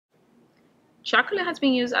Chocolate has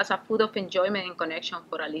been used as a food of enjoyment and connection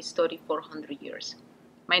for at least 3,400 years.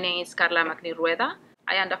 My name is Carla Rueda.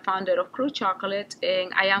 I am the founder of Cru Chocolate,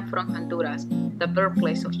 and I am from Honduras, the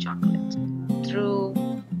birthplace of chocolate. Through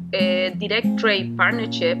direct trade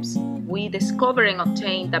partnerships, we discover and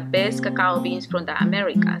obtain the best cacao beans from the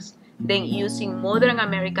Americas. Then, using modern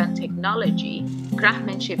American technology,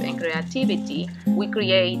 craftsmanship, and creativity, we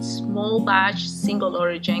create small batch, single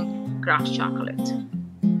origin craft chocolate.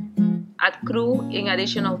 At Cru, in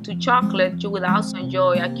addition to chocolate, you will also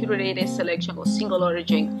enjoy a curated selection of single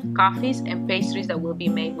origin coffees and pastries that will be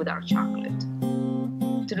made with our chocolate.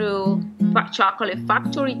 Through chocolate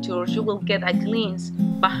factory tours, you will get a glimpse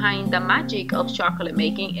behind the magic of chocolate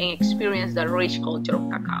making and experience the rich culture of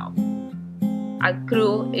cacao. At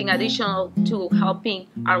Cru, in addition to helping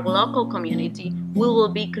our local community, we will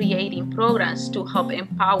be creating programs to help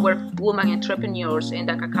empower women entrepreneurs in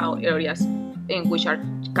the cacao areas in which our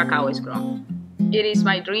cacao is grown. It is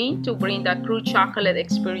my dream to bring the Cru Chocolate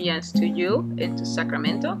experience to you and to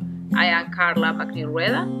Sacramento. I am Carla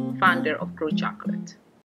Rueda, founder of Cru Chocolate.